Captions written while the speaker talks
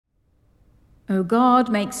O God,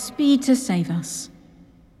 make speed to save us.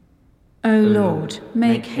 O Lord,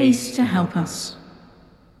 make haste to help us.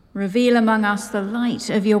 Reveal among us the light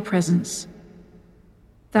of your presence,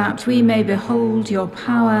 that we may behold your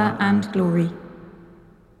power and glory.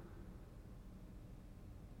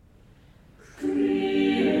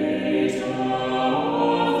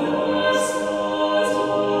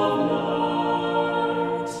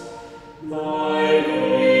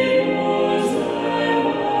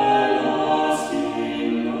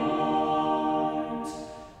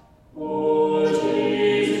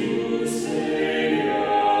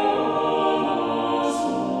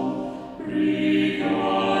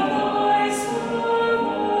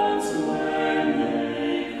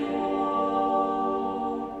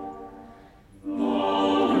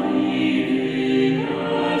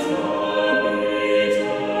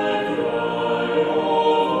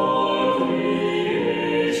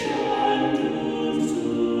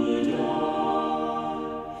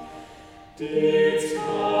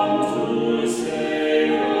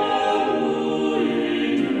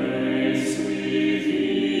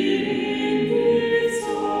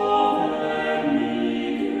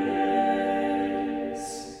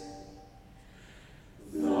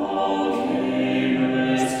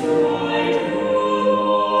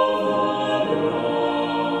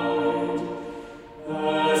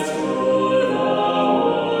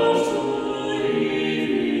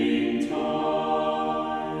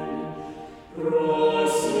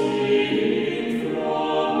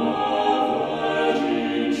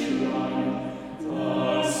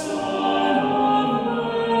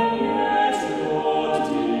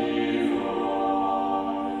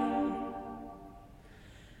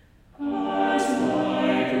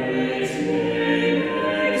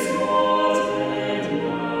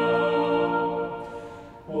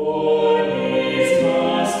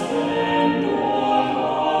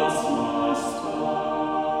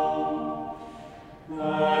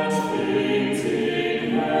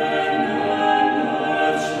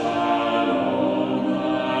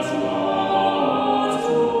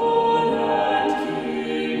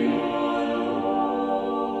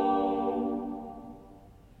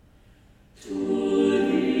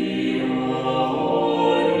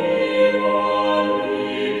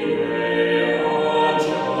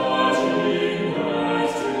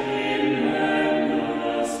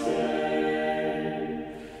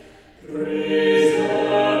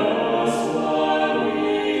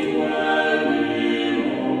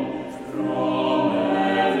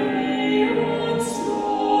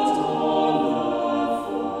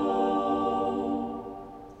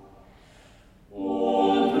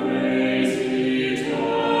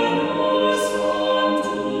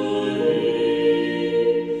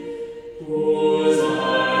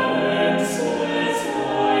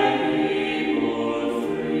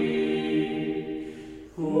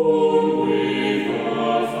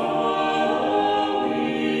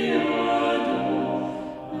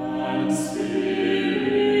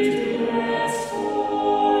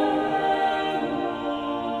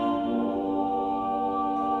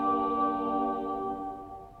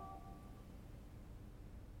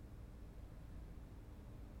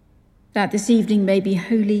 That this evening may be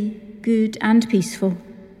holy, good, and peaceful,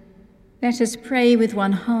 let us pray with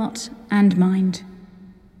one heart and mind.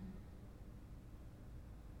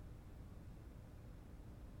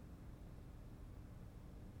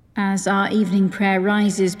 As our evening prayer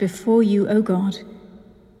rises before you, O God,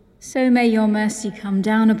 so may your mercy come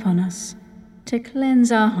down upon us to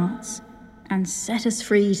cleanse our hearts and set us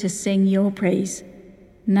free to sing your praise,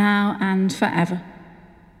 now and forever.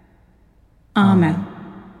 Amen.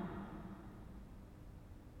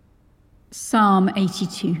 Psalm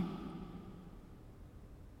 82.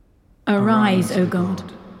 Arise, O God,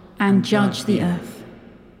 and judge the earth.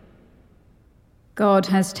 God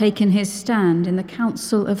has taken his stand in the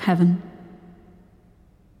council of heaven.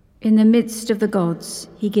 In the midst of the gods,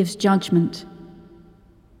 he gives judgment.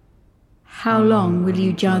 How long will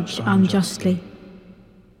you judge unjustly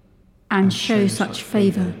and show such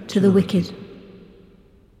favor to the wicked?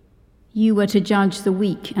 You were to judge the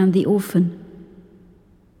weak and the orphan,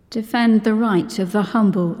 defend the right of the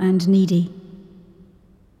humble and needy,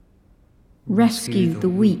 rescue the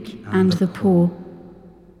weak and the poor,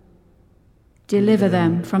 deliver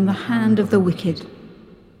them from the hand of the wicked.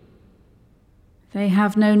 They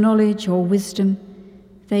have no knowledge or wisdom,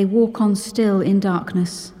 they walk on still in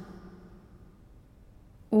darkness.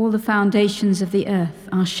 All the foundations of the earth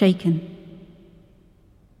are shaken.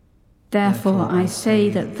 Therefore I say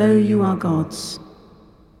that though you are gods,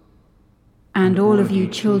 and all of you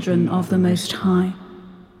children of the Most High,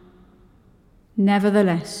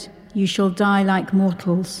 nevertheless you shall die like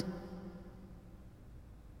mortals,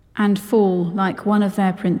 and fall like one of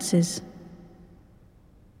their princes.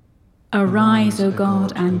 Arise, O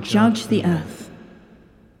God, and judge the earth.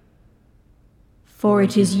 For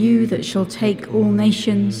it is you that shall take all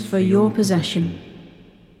nations for your possession.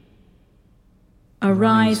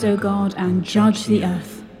 Arise, O God, and judge the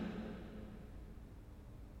earth.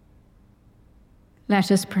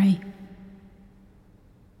 Let us pray.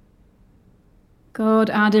 God,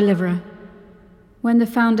 our deliverer, when the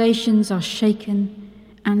foundations are shaken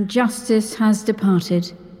and justice has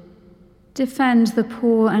departed, defend the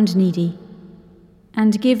poor and needy,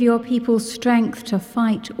 and give your people strength to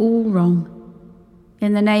fight all wrong.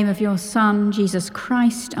 In the name of your Son, Jesus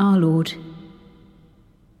Christ, our Lord.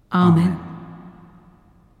 Amen.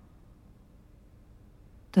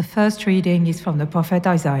 The first reading is from the prophet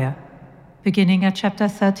Isaiah, beginning at chapter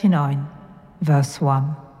 39, verse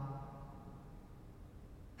 1.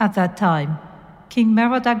 At that time, King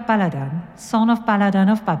Merodach-Baladan, son of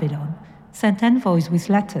Baladan of Babylon, sent envoys with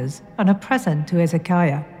letters and a present to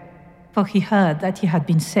Hezekiah, for he heard that he had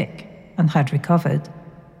been sick and had recovered.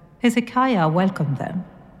 Hezekiah welcomed them.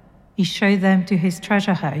 He showed them to his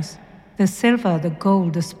treasure house, the silver, the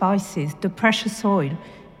gold, the spices, the precious oil,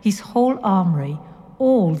 his whole armory,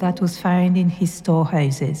 all that was found in his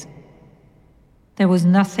storehouses. There was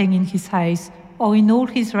nothing in his house or in all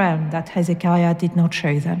his realm that Hezekiah did not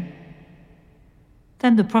show them.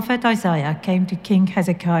 Then the prophet Isaiah came to King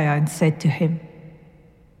Hezekiah and said to him,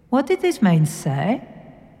 "What did these men say?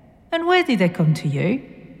 And where did they come to you?"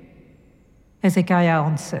 Hezekiah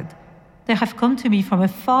answered, "They have come to me from a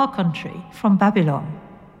far country, from Babylon."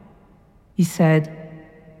 He said,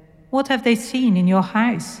 "What have they seen in your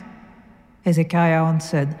house?" Hezekiah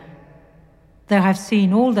answered, "They have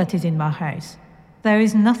seen all that is in my house. There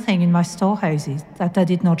is nothing in my storehouses that I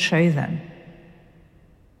did not show them."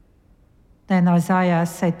 Then Isaiah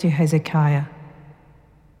said to Hezekiah,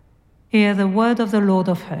 "Hear the word of the Lord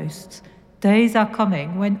of hosts. Days are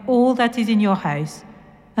coming when all that is in your house,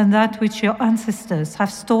 and that which your ancestors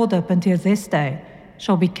have stored up until this day,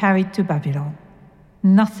 shall be carried to Babylon.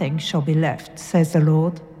 Nothing shall be left, says the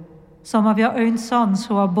Lord. Some of your own sons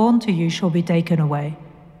who are born to you shall be taken away.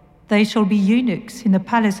 They shall be eunuchs in the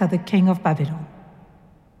palace of the king of Babylon."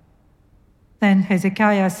 Then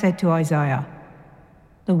Hezekiah said to Isaiah,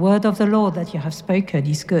 "The word of the Lord that you have spoken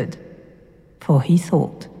is good." For he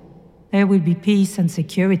thought, "There will be peace and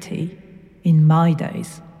security in my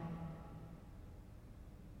days."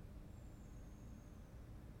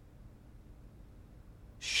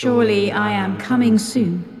 Surely I am coming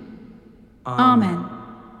soon. Amen.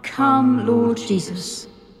 Come, Lord Jesus.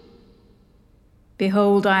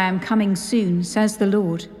 Behold, I am coming soon, says the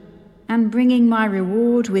Lord, and bringing my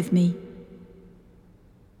reward with me,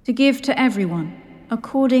 to give to everyone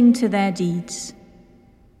according to their deeds.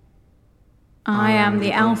 I am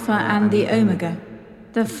the Alpha and the Omega,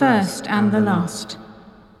 the first and the last,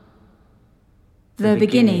 the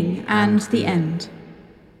beginning and the end.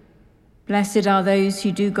 Blessed are those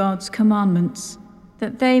who do God's commandments,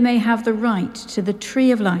 that they may have the right to the tree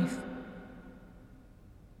of life,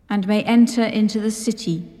 and may enter into the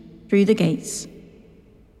city through the gates.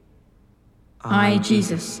 I,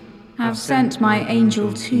 Jesus, have sent my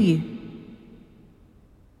angel to you,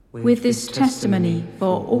 with this testimony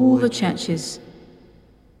for all the churches.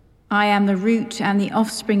 I am the root and the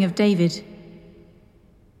offspring of David.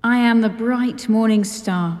 I am the bright morning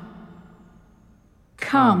star.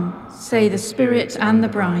 Come, say the Spirit and the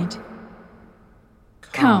bride.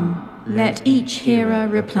 Come, let each hearer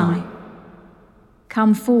reply.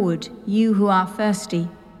 Come forward, you who are thirsty.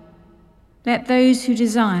 Let those who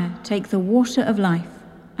desire take the water of life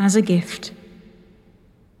as a gift.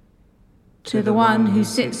 To the one who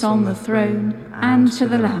sits on the throne and to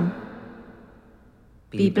the Lamb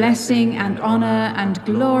be blessing and honor and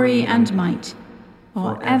glory and might,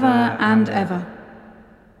 forever and ever.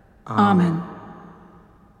 Amen.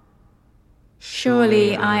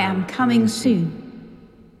 Surely I am coming soon.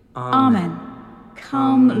 Amen.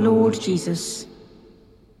 Come, Lord Jesus.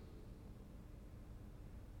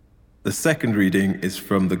 The second reading is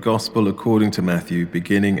from the Gospel according to Matthew,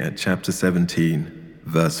 beginning at chapter 17,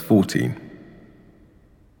 verse 14.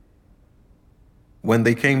 When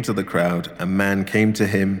they came to the crowd, a man came to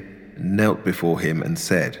him, knelt before him, and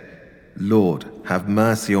said, "Lord, have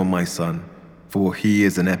mercy on my son, for he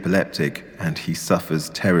is an epileptic and he suffers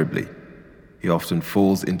terribly. He often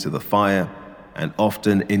falls into the fire and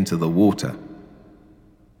often into the water.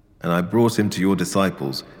 And I brought him to your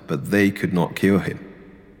disciples, but they could not cure him."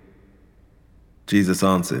 Jesus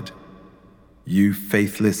answered, "You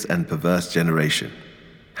faithless and perverse generation,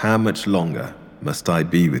 how much longer must I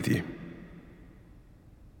be with you?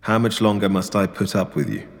 How much longer must I put up with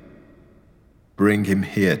you? bring him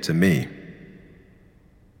here to me."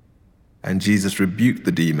 And Jesus rebuked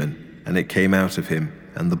the demon, and it came out of him,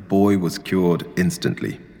 and the boy was cured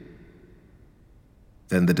instantly.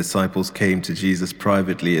 Then the disciples came to Jesus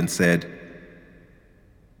privately and said,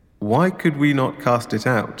 "Why could we not cast it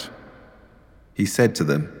out?" He said to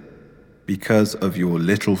them, "Because of your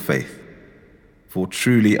little faith. For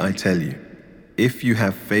truly I tell you, if you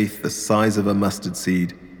have faith the size of a mustard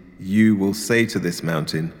seed, you will say to this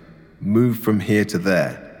mountain, 'Move from here to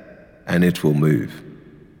there,' and it will move.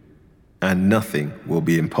 And nothing will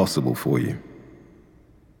be impossible for you."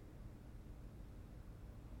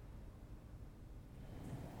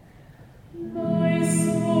 My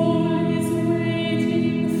soul is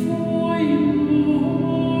waiting for you,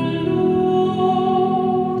 Lord.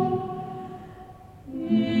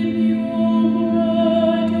 In your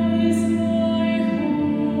word is my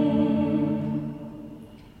hope.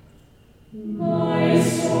 My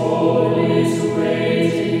soul is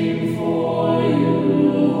waiting for you,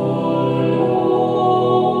 Lord.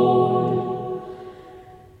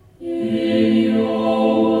 In your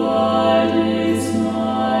word is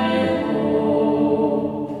my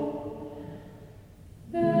hope.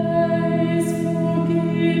 There is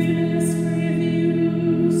forgiveness with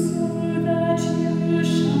you, so that you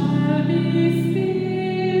shall be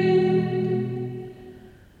filled.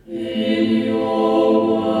 In your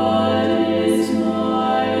word is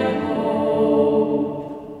my hope.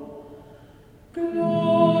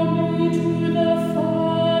 Glory to the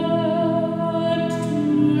Father, and to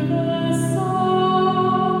the Son,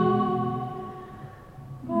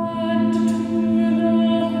 and to the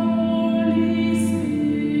Holy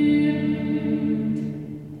Spirit.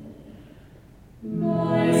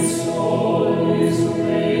 My soul is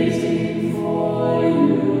waiting for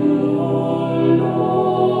you, O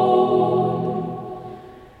Lord.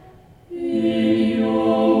 In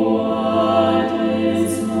your word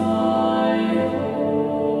is my hope.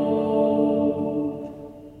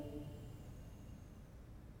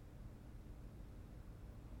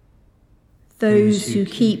 Those who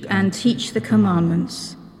keep and teach the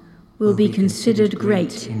commandments will be considered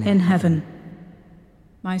great in heaven.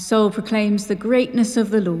 My soul proclaims the greatness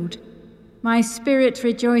of the Lord. My spirit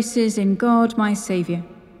rejoices in God my Saviour.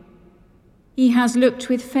 He has looked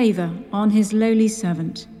with favour on his lowly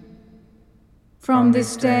servant. From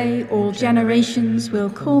this day all generations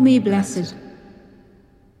will call me blessed.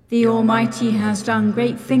 The Almighty has done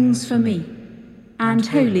great things for me, and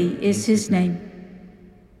holy is his name.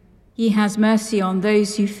 He has mercy on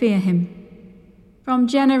those who fear him, from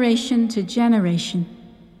generation to generation.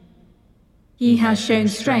 He has shown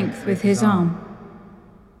strength with his arm,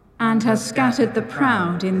 and has scattered the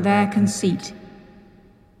proud in their conceit,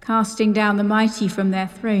 casting down the mighty from their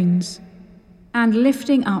thrones, and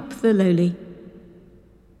lifting up the lowly.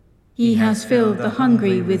 He has filled the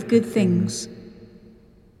hungry with good things,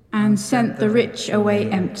 and sent the rich away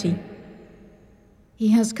empty. He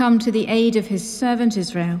has come to the aid of his servant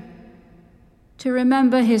Israel, to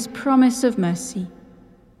remember his promise of mercy,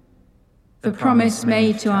 the promise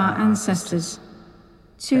made to our ancestors,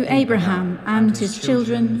 to Abraham and his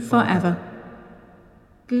children forever.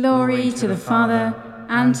 Glory to the Father,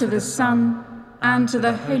 and to the Son, and to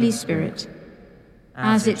the Holy Spirit,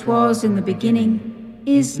 as it was in the beginning,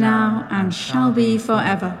 is now, and shall be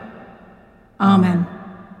forever. Amen.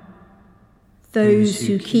 Those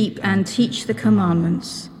who keep and teach the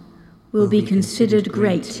commandments will be considered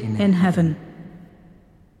great in heaven.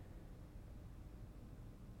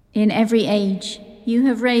 In every age, you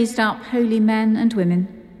have raised up holy men and women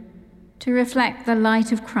to reflect the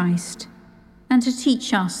light of Christ and to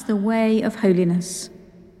teach us the way of holiness.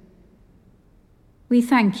 We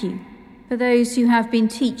thank you for those who have been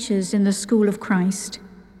teachers in the school of Christ.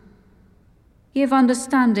 Give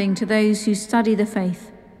understanding to those who study the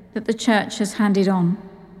faith that the Church has handed on,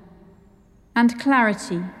 and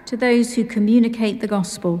clarity to those who communicate the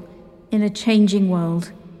gospel in a changing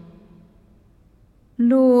world.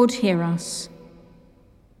 Lord, hear us.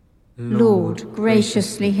 Lord,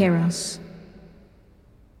 graciously hear us.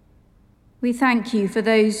 We thank you for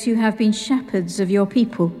those who have been shepherds of your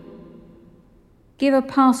people. Give a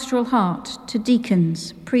pastoral heart to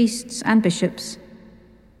deacons, priests, and bishops,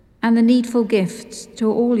 and the needful gifts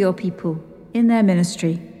to all your people in their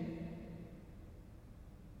ministry.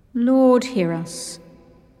 Lord, hear us.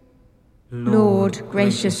 Lord,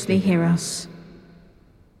 graciously hear us.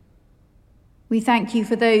 We thank you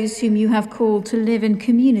for those whom you have called to live in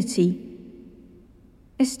community.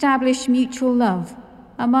 Establish mutual love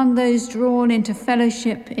among those drawn into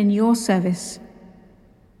fellowship in your service,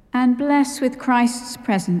 and bless with Christ's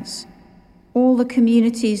presence all the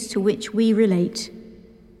communities to which we relate.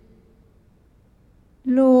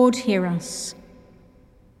 Lord, hear us.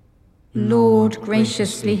 Lord,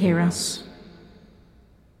 graciously hear us.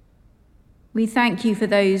 We thank you for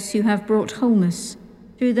those who have brought wholeness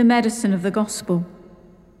through the medicine of the gospel.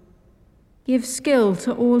 Give skill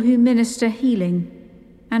to all who minister healing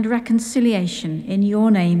and reconciliation in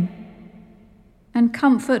your name, and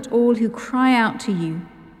comfort all who cry out to you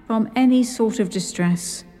from any sort of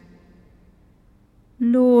distress.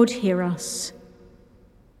 Lord, hear us.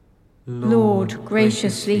 Lord,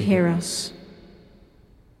 graciously hear us.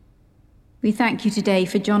 We thank you today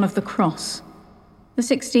for John of the Cross, the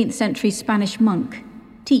 16th century Spanish monk,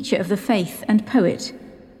 teacher of the faith and poet.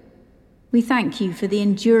 We thank you for the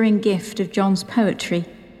enduring gift of John's poetry,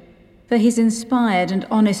 for his inspired and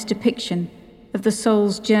honest depiction of the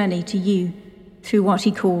soul's journey to you through what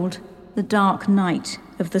he called the dark night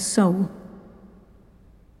of the soul.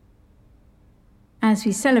 As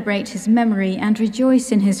we celebrate his memory and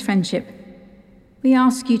rejoice in his friendship, we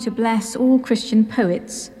ask you to bless all Christian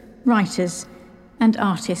poets, writers, and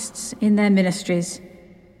artists in their ministries.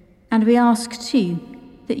 And we ask, too,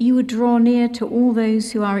 that you would draw near to all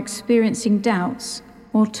those who are experiencing doubts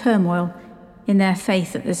or turmoil in their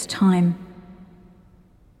faith at this time.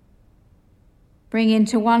 Bring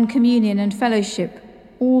into one communion and fellowship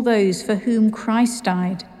all those for whom Christ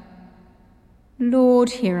died.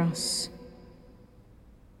 Lord, hear us.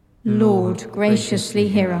 Lord, graciously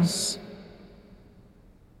hear us.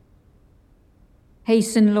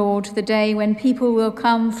 Hasten, Lord, the day when people will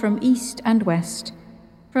come from east and west,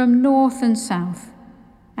 from north and south,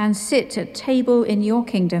 and sit at table in your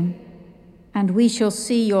kingdom, and we shall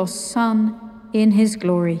see your Son in his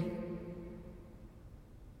glory.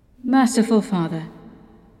 Merciful Father,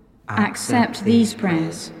 accept these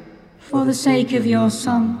prayers for the sake of your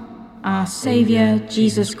Son, our Saviour,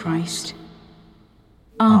 Jesus Christ.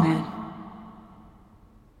 Amen.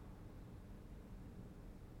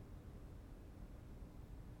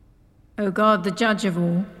 O God, the judge of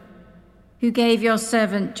all, who gave your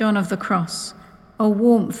servant John of the Cross a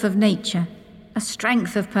warmth of nature, a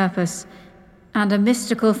strength of purpose, and a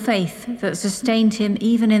mystical faith that sustained him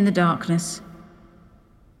even in the darkness,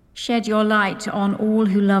 shed your light on all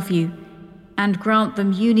who love you, and grant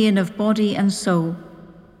them union of body and soul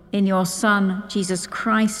in your Son, Jesus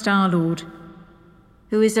Christ our Lord,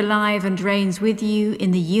 who is alive and reigns with you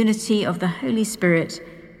in the unity of the Holy Spirit,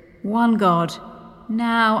 one God,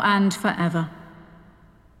 now and forever.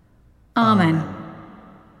 Amen.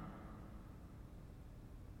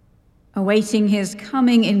 Awaiting his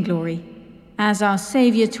coming in glory, as our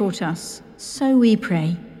Saviour taught us, so we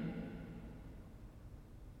pray.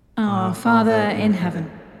 Our Father in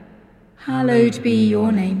heaven, hallowed be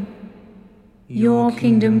your name. Your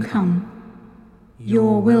kingdom come,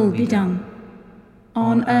 your will be done,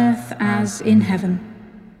 on earth as in heaven.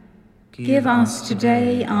 Give us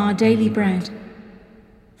today our daily bread.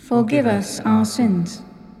 Forgive us our sins,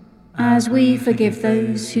 as we forgive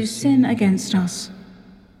those who sin against us.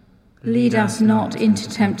 Lead us not into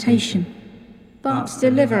temptation, but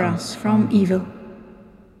deliver us from evil.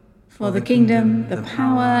 For the kingdom, the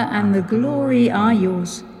power, and the glory are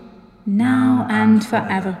yours, now and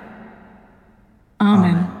forever.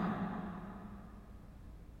 Amen.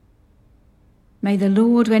 May the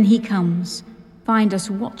Lord, when he comes, find us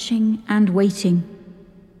watching and waiting.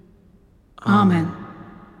 Amen.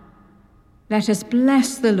 Let us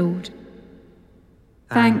bless the Lord.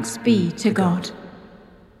 Thanks be to God.